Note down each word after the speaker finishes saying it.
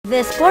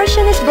This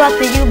portion is brought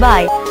to you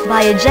by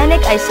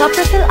Biogenic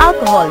isopropyl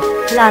alcohol.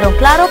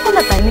 Klarong-klaro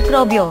pamatay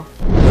mikrobyo.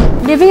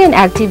 Living an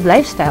active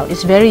lifestyle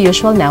is very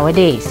usual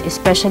nowadays,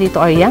 especially to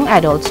our young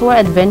adults who are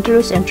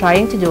adventurous and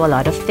trying to do a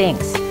lot of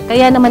things.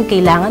 Kaya naman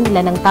kailangan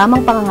nila ng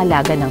tamang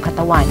pangangalaga ng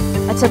katawan.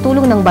 At sa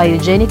tulong ng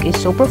Biogenic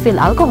isopropyl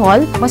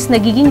alcohol, mas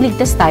nagiging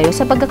ligtas tayo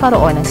sa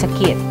pagkakaroon ng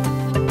sakit.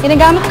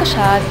 Ginagamit ko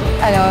siya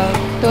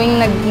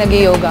tuwing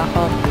nag-yoga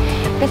ako.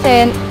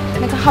 Kasi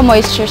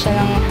nakaka-moisture siya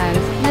ng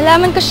hands.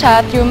 Nalaman ko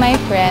siya through my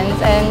friends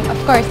and of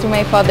course through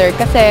my father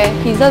kasi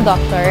he's a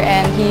doctor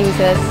and he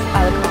uses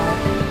alcohol.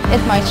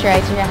 It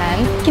moisturizes your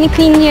hands.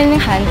 Kini-clean niya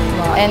yung hands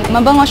mo and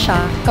mabango siya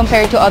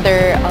compared to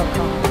other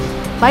alcohol.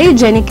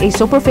 Biogenic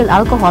isopropyl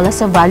alcohol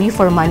has a value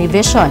for money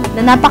vision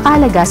na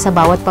napakahalaga sa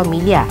bawat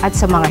pamilya at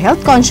sa mga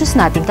health-conscious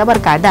nating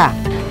kabarkada.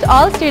 To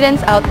all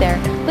students out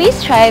there, please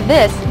try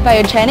this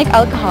Biogenic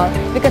alcohol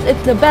because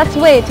it's the best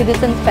way to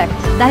disinfect.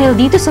 Dahil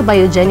dito sa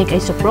Biogenic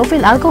isopropyl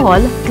alcohol,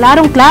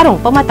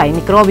 klarong-klarong pamatay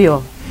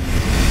mikrobyo.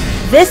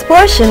 This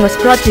portion was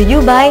brought to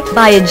you by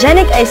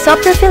Biogenic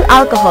isopropyl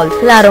alcohol.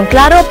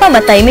 Klarong-klaro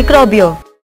pamatay mikrobyo.